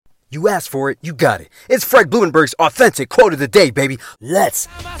You asked for it, you got it. It's Fred Blumenberg's authentic quote of the day, baby. Let's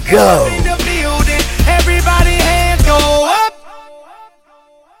go. Everybody hands go up.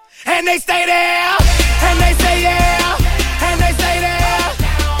 And they stay there. And they say yeah. And they stay there.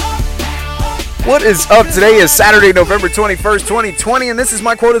 What is up? Today is Saturday, November 21st, 2020, and this is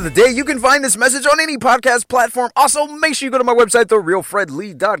my quote of the day. You can find this message on any podcast platform. Also, make sure you go to my website,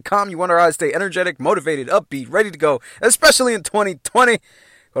 therealfredlee.com. You wonder how I stay energetic, motivated, upbeat, ready to go, especially in 2020.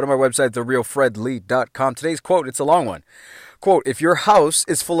 Go to my website, therealfredlee.com. Today's quote, it's a long one. Quote, if your house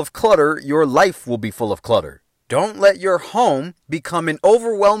is full of clutter, your life will be full of clutter. Don't let your home become an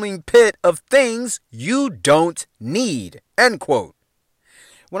overwhelming pit of things you don't need. End quote.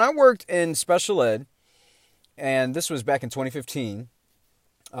 When I worked in special ed, and this was back in 2015,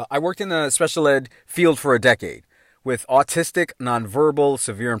 I worked in the special ed field for a decade with autistic, nonverbal,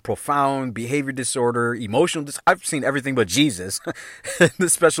 severe and profound, behavior disorder, emotional I've seen everything but Jesus in the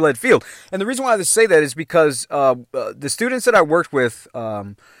special ed field. And the reason why I say that is because the students that I worked with,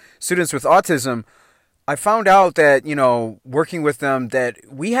 students with autism, I found out that, working with them, that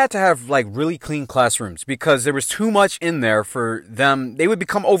we had to have like really clean classrooms because there was too much in there for them. They would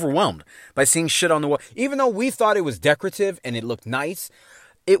become overwhelmed by seeing shit on the wall. Even though we thought it was decorative and it looked nice,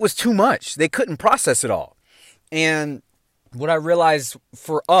 it was too much. They couldn't process it all. And what I realized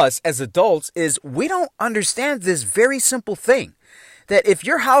for us as adults is we don't understand this very simple thing. That if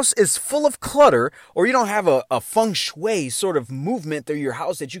your house is full of clutter, or you don't have a feng shui sort of movement through your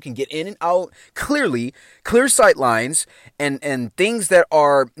house that you can get in and out clearly, clear sight lines, and things that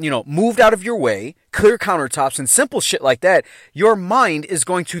are, moved out of your way, clear countertops and simple shit like that, your mind is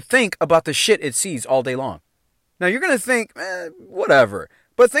going to think about the shit it sees all day long. Now you're going to think, whatever.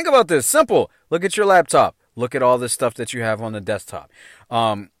 But think about this. Simple. Look at your laptop. Look at all the stuff that you have on the desktop.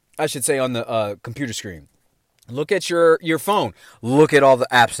 I should say on the computer screen. Look at your phone. Look at all the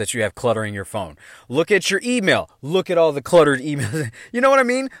apps that you have cluttering your phone. Look at your email. Look at all the cluttered emails. You know what I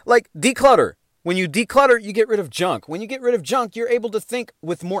mean? Like declutter. When you declutter, you get rid of junk. When you get rid of junk, you're able to think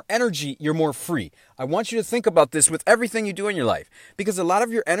with more energy. You're more free. I want you to think about this with everything you do in your life, because a lot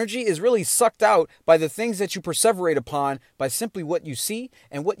of your energy is really sucked out by the things that you perseverate upon by simply what you see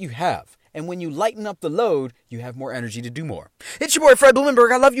and what you have. And when you lighten up the load, you have more energy to do more. It's your boy, Fred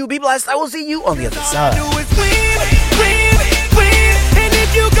Blumenberg. I love you. Be blessed. I will see you on the other side.